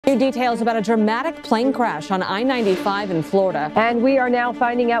New details about a dramatic plane crash on I-95 in Florida. And we are now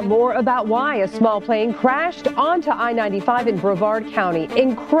finding out more about why a small plane crashed onto I-95 in Brevard County.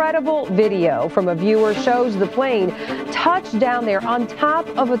 Incredible video from a viewer shows the plane touch down there on top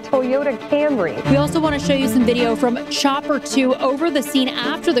of a Toyota Camry. We also want to show you some video from Chopper 2 over the scene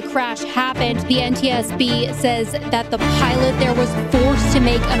after the crash happened. The NTSB says that the pilot there was forced to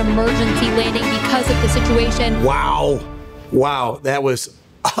make an emergency landing because of the situation. Wow. Wow, that was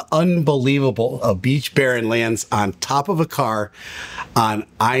unbelievable. A beach baron lands on top of a car on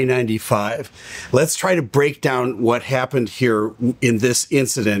I-95. Let's try to break down what happened here in this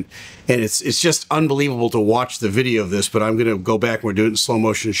incident. And it's just unbelievable to watch the video of this, but I'm going to go back and we'll do it in slow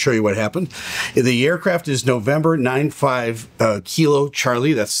motion and show you what happened. The aircraft is November 95 Kilo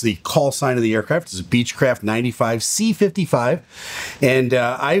Charlie. That's the call sign of the aircraft. It's a Beechcraft 95 C-55. And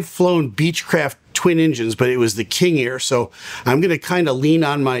I've flown Beechcraft twin engines, but it was the King Air. So I'm going to kind of lean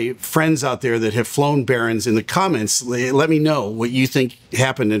on my friends out there that have flown Barons in the comments. Let me know what you think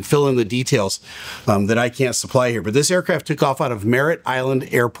happened and fill in the details that I can't supply here. But this aircraft took off out of Merritt Island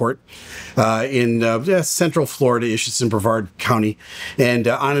Airport in central Florida-ish. It's in Brevard County. And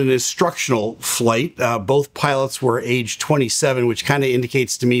on an instructional flight, both pilots were age 27, which kind of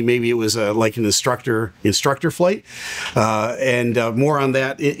indicates to me maybe it was like an instructor flight. And more on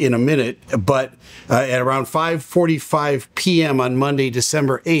that in a minute. But at around 5:45 p.m. on Monday,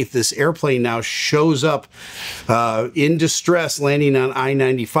 December 8th, this airplane now shows up in distress, landing on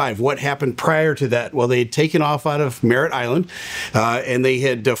I-95. What happened prior to that? Well, they had taken off out of Merritt Island, and they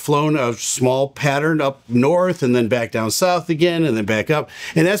had flown a small pattern up north and then back down south again and then back up.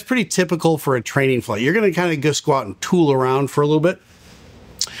 And that's pretty typical for a training flight. You're going to kind of just go out and tool around for a little bit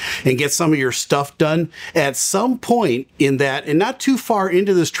and get some of your stuff done. At some point in that, and not too far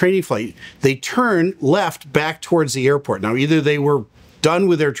into this training flight, they turn left back towards the airport. Now, either they were done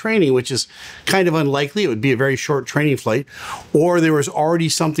with their training, which is kind of unlikely, it would be a very short training flight, or there was already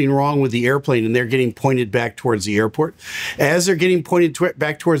something wrong with the airplane and they're getting pointed back towards the airport. As they're getting pointed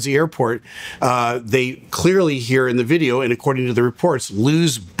back towards the airport, they clearly here in the video, and according to the reports,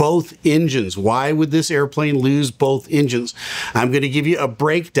 lose both engines. Why would this airplane lose both engines? I'm going to give you a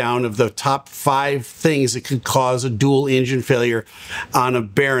breakdown of the top 5 things that could cause a dual engine failure on a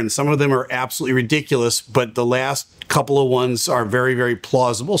Baron. Some of them are absolutely ridiculous, but the last couple of ones are very, very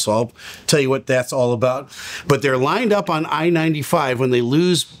plausible, so I'll tell you what that's all about. But they're lined up on I-95 when they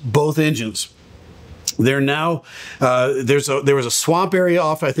lose both engines. They're now, there was a swamp area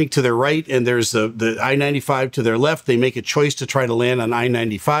off, I think, to their right, and there's the I-95 to their left. They make a choice to try to land on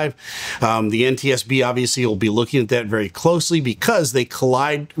I-95. The NTSB obviously will be looking at that very closely because they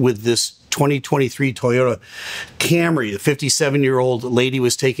collide with this 2023 Toyota Camry. The 57-year-old lady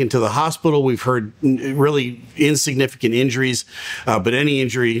was taken to the hospital. We've heard really insignificant injuries, but any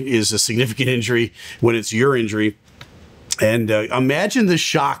injury is a significant injury when it's your injury. And imagine the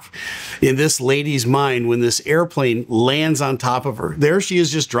shock in this lady's mind when this airplane lands on top of her. There she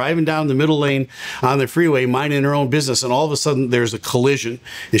is just driving down the middle lane on the freeway, minding her own business, and all of a sudden there's a collision,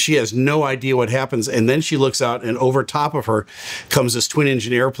 and she has no idea what happens. And then she looks out, and over top of her comes this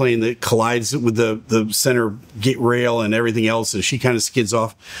twin-engine airplane that collides with the center rail and everything else, and she kind of skids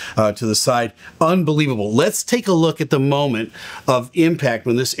off to the side. Unbelievable. Let's take a look at the moment of impact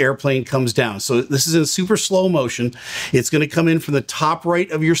when this airplane comes down. So this is in super slow motion. It's going to come in from the top right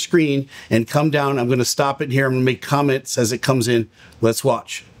of your screen and come down. I'm going to stop it here. I'm going to make comments as it comes in. Let's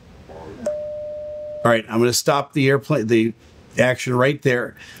watch. All right, I'm going to stop the airplane, the action right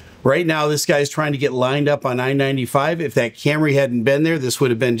there. Right now, this guy's trying to get lined up on I-95. If that Camry hadn't been there, this would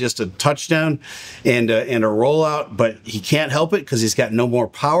have been just a touchdown and a rollout, but he can't help it because he's got no more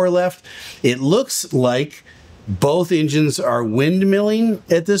power left. It looks like both engines are windmilling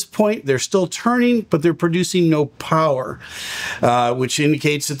at this point. They're still turning, but they're producing no power, which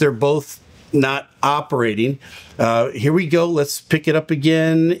indicates that they're both not operating. Here we go. Let's pick it up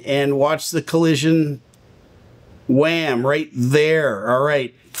again and watch the collision. Wham, right there. All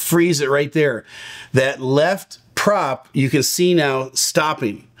right, freeze it right there. That left prop, you can see now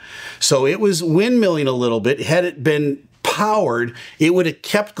stopping. So it was windmilling a little bit. Had it been powered, it would have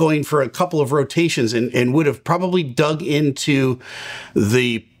kept going for a couple of rotations and would have probably dug into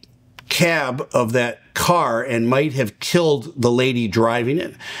the cab of that car and might have killed the lady driving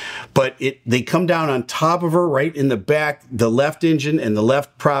it. But they come down on top of her right in the back. The left engine and the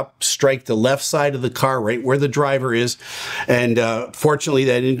left prop strike the left side of the car right where the driver is. And fortunately,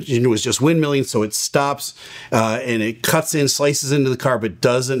 that engine was just windmilling, so it stops and it cuts in, slices into the car, but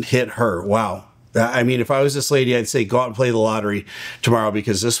doesn't hit her. Wow. I mean, if I was this lady, I'd say go out and play the lottery tomorrow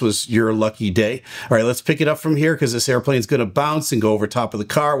because this was your lucky day. All right, let's pick it up from here because this airplane's going to bounce and go over top of the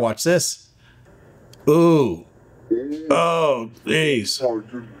car. Watch this. Ooh. Oh, jeez.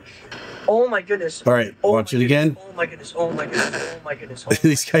 Oh my goodness. All right, watch it again. Oh my goodness. Oh my goodness. Oh my goodness.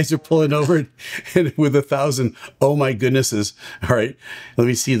 These guys are pulling over and with 1,000 oh my goodnesses. All right, let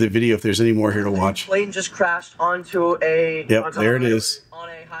me see the video if there's any more here to watch. Plane just crashed onto a... Yep, there it is. On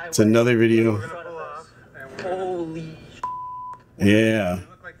a highway. It's another video. Holy... Yeah. They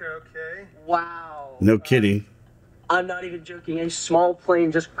look like they're okay. Wow. No kidding. I'm not even joking. A small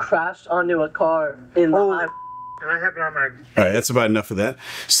plane just crashed onto a car in the highway. And I have it on my... All right, that's about enough of that.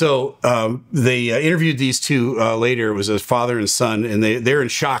 So they interviewed these two later. It was a father and son, and they're in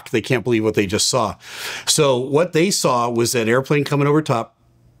shock. They can't believe what they just saw. So what they saw was that airplane coming over top.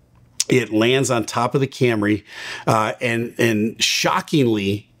 It lands on top of the Camry, and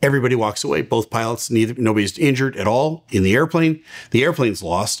shockingly, everybody walks away. Both pilots, nobody's injured at all in the airplane. The airplane's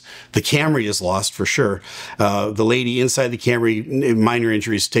lost. The Camry is lost for sure. The lady inside the Camry, minor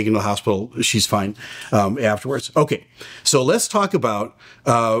injuries, taken to the hospital. She's fine afterwards. Okay, so let's talk about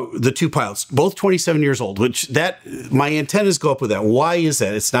the two pilots, both 27 years old, which my antennas go up with that. Why is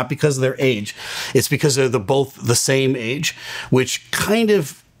that? It's not because of their age. It's because they're both the same age, which kind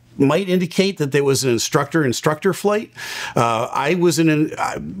of might indicate that there was an instructor flight. When I was in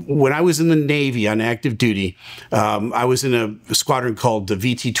the Navy on active duty, I was in a squadron called the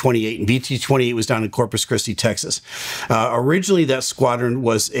VT-28, and VT-28 was down in Corpus Christi, Texas. Originally, that squadron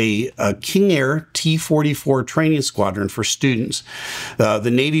was a King Air T-44 training squadron for students.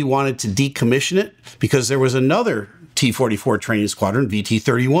 The Navy wanted to decommission it because there was another T-44 training squadron,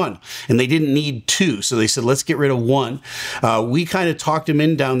 VT-31, and they didn't need two, so they said, let's get rid of one. We kind of talked them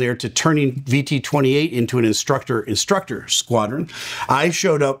in down there to turning VT-28 into an instructor squadron. I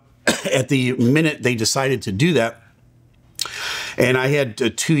showed up at the minute they decided to do that, and I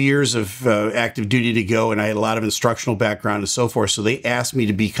had 2 years of active duty to go, and I had a lot of instructional background and so forth, so they asked me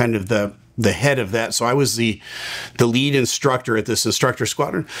to be kind of the head of that. So I was the lead instructor at this instructor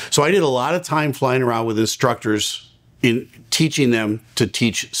squadron. So I did a lot of time flying around with instructors in teaching them to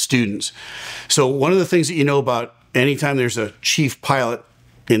teach students. So one of the things that you know about anytime there's a chief pilot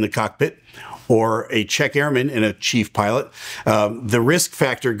in the cockpit or a check airman and a chief pilot, the risk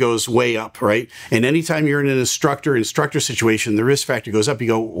factor goes way up, right? And anytime you're in an instructor situation, the risk factor goes up. You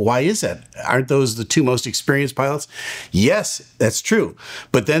go, why is that? Aren't those the two most experienced pilots? Yes, that's true.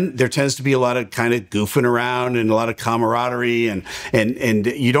 But then there tends to be a lot of kind of goofing around and a lot of camaraderie, and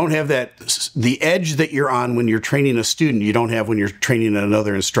you don't have the edge that you're on when you're training a student, you don't have when you're training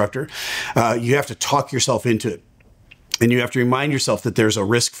another instructor. You have to talk yourself into it. And you have to remind yourself that there's a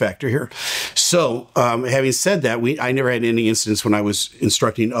risk factor here. So having said that, I never had any incidents when I was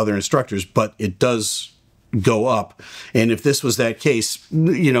instructing other instructors, but it does go up. And if this was that case,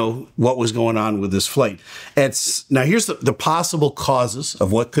 you know, what was going on with this flight? Now here's the possible causes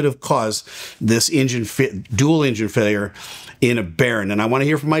of what could have caused this dual engine failure in a Baron. And I want to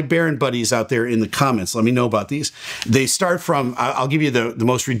hear from my Baron buddies out there in the comments. Let me know about these. They start from, I'll give you the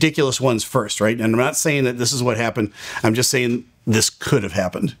most ridiculous ones first, right? And I'm not saying that this is what happened. I'm just saying this could have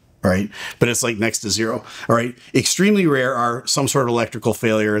happened. Right? But it's like next to zero. All right. Extremely rare are some sort of electrical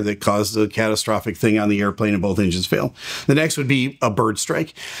failure that caused a catastrophic thing on the airplane and both engines fail. The next would be a bird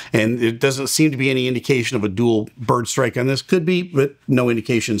strike. And it doesn't seem to be any indication of a dual bird strike on this. Could be, but no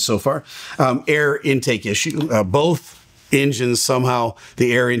indication so far. Air intake issue. Both engines, somehow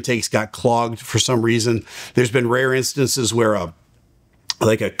the air intakes got clogged for some reason. There's been rare instances where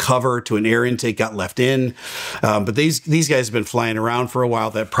like a cover to an air intake got left in. But these guys have been flying around for a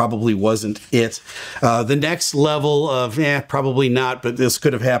while. That probably wasn't it. The next level of, probably not, but this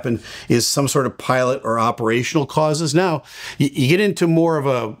could have happened, is some sort of pilot or operational causes. Now, you get into more of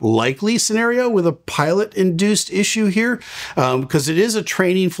a likely scenario with a pilot-induced issue here, because it is a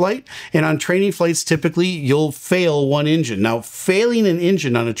training flight, and on training flights, typically, you'll fail one engine. Now, failing an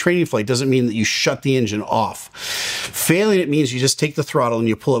engine on a training flight doesn't mean that you shut the engine off. Failing it means you just take the throttle and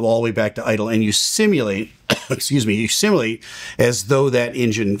you pull it all the way back to idle, and you simulate, you simulate as though that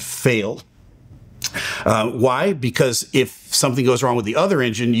engine failed. Why? Because if something goes wrong with the other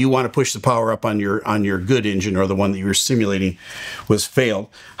engine, you want to push the power up on your good engine, or the one that you were simulating was failed.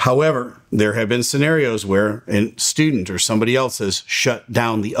 However, there have been scenarios where a student or somebody else has shut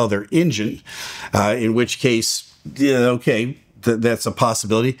down the other engine, in which case, okay, that's a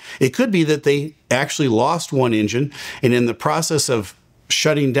possibility. It could be that they actually lost one engine, and in the process of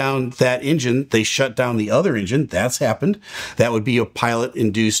shutting down that engine, they shut down the other engine. That's happened. That would be a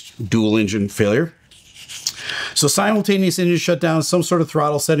pilot-induced dual engine failure. So simultaneous engine shutdown, some sort of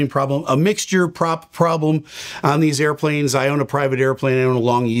throttle setting problem, a mixture prop problem on these airplanes. I own a private airplane, I own a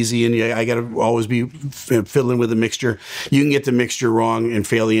Long Easy, and I got to always be fiddling with the mixture. You can get the mixture wrong and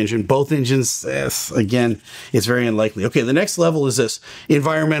fail the engine. Both engines, again, it's very unlikely. Okay, the next level is this,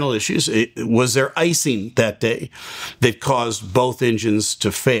 environmental issues. Was there icing that day that caused both engines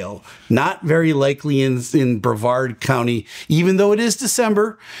to fail? Not very likely in Brevard County, even though it is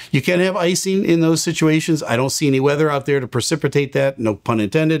December. You can have icing in those situations. I don't see any weather out there to precipitate that, no pun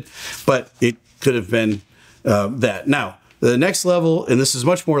intended, but it could have been that. Now, the next level, and this is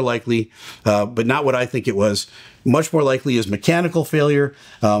much more likely, but not what I think it was, much more likely is mechanical failure,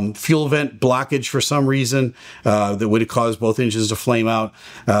 fuel vent blockage for some reason that would have caused both engines to flame out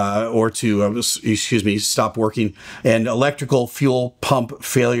or to, stop working. And electrical fuel pump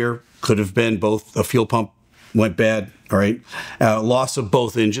failure could have been both a fuel pump went bad, all right? Loss of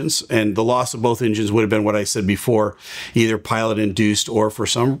both engines, and the loss of both engines would have been what I said before, either pilot-induced or for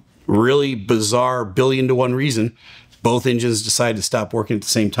some really bizarre billion-to-one reason, both engines decided to stop working at the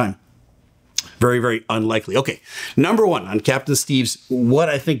same time. Very, very unlikely. Okay, number one on Captain Steeve's, what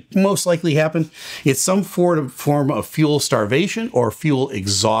I think most likely happened, it's some form of fuel starvation or fuel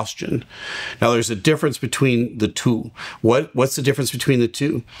exhaustion. Now, there's a difference between the two. What's the difference between the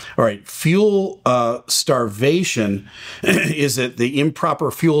two? All right, fuel starvation is that the improper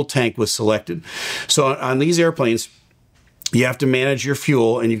fuel tank was selected. So on these airplanes, you have to manage your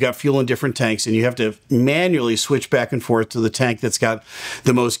fuel, and you've got fuel in different tanks, and you have to manually switch back and forth to the tank that's got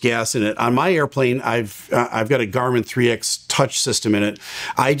the most gas in it. On my airplane, I've got a Garmin 3X touch system in it.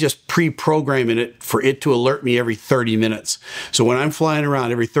 I just pre-program in it for it to alert me every 30 minutes. So when I'm flying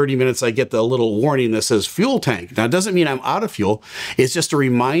around, every 30 minutes, I get the little warning that says fuel tank. Now, it doesn't mean I'm out of fuel. It's just a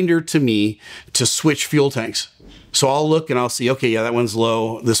reminder to me to switch fuel tanks. So I'll look and I'll see, okay, yeah, that one's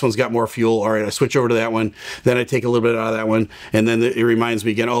low. This one's got more fuel. All right, I switch over to that one. Then I take a little bit out of that one. And then it reminds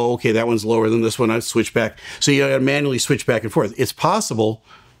me again, oh, okay, that one's lower than this one. I switch back. So you gotta manually switch back and forth. It's possible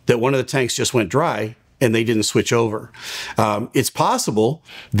that one of the tanks just went dry and they didn't switch over. It's possible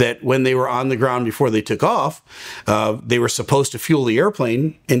that when they were on the ground before they took off, they were supposed to fuel the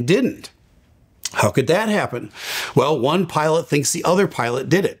airplane and didn't. How could that happen? Well, one pilot thinks the other pilot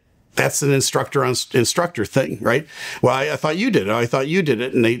did it. That's an instructor on instructor thing, right? Well, I thought you did it. I thought you did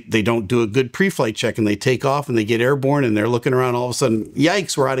it. And they don't do a good pre-flight check, and they take off and they get airborne, and they're looking around, all of a sudden,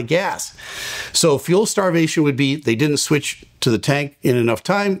 yikes, we're out of gas. So fuel starvation would be they didn't switch to the tank in enough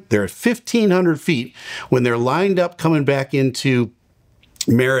time. They're at 1,500 feet when they're lined up coming back into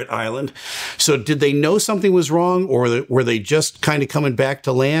Merritt Island. So did they know something was wrong, or were they just kind of coming back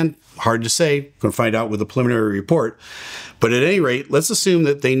to land? Hard to say. Going to find out with the preliminary report. But at any rate, let's assume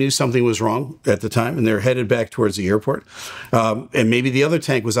that they knew something was wrong at the time and they're headed back towards the airport. And maybe the other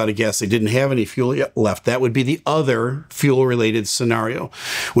tank was out of gas. They didn't have any fuel left. That would be the other fuel-related scenario,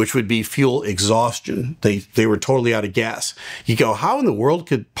 which would be fuel exhaustion. They were totally out of gas. You go, how in the world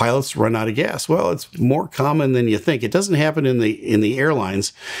could pilots run out of gas? Well, it's more common than you think. It doesn't happen in the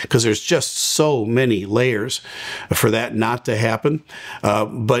airlines because there's just so many layers for that not to happen.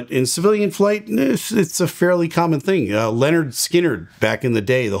 But in civilian flight, it's a fairly common thing. Leonard Skinner, back in the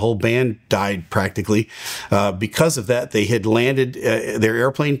day, the whole band died practically. Because of that, they had landed their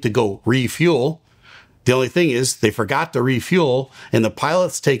airplane to go refuel. The only thing is they forgot to refuel, and the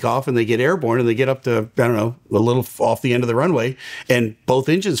pilots take off and they get airborne and they get up to, I don't know, a little off the end of the runway, and both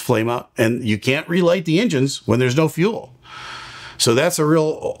engines flame out, and you can't relight the engines when there's no fuel. So that's a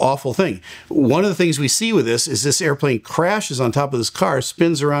real awful thing. One of the things we see with this airplane crashes on top of this car,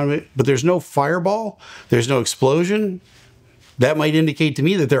 spins around it, but there's no fireball, there's no explosion. That might indicate to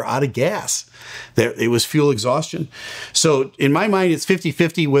me that they're out of gas. That it was fuel exhaustion. So in my mind, it's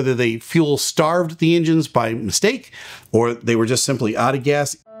 50-50 whether they fuel starved the engines by mistake or they were just simply out of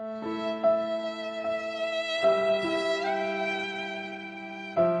gas.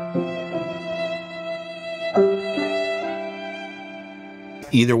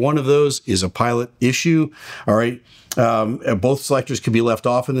 Either one of those is a pilot issue, all right? Both selectors could be left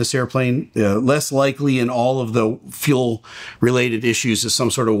off in this airplane. Less likely in all of the fuel-related issues is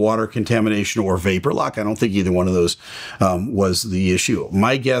some sort of water contamination or vapor lock. I don't think either one of those was the issue.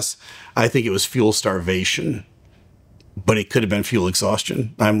 My guess, I think it was fuel starvation, but it could have been fuel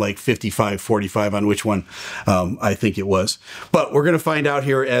exhaustion. I'm like 55-45 on which one I think it was. But we're going to find out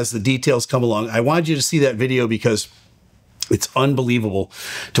here as the details come along. I wanted you to see that video because It's unbelievable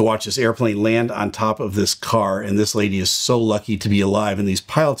to watch this airplane land on top of this car, and this lady is so lucky to be alive, and these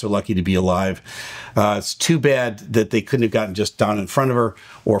pilots are lucky to be alive. It's too bad that they couldn't have gotten just down in front of her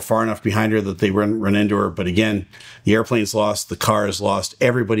or far enough behind her that they run into her. But again, the airplane's lost, the car is lost,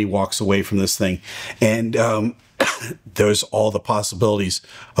 everybody walks away from this thing. And there's all the possibilities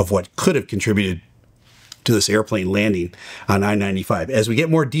of what could have contributed to this airplane landing on I-95. As we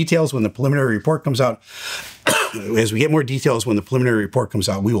get more details when the preliminary report comes out, we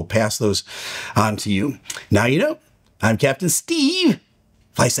will pass those on to you. Now you know. I'm Captain Steve.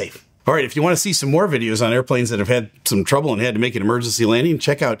 Fly safe. All right, if you want to see some more videos on airplanes that have had some trouble and had to make an emergency landing,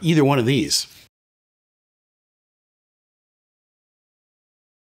 check out either one of these.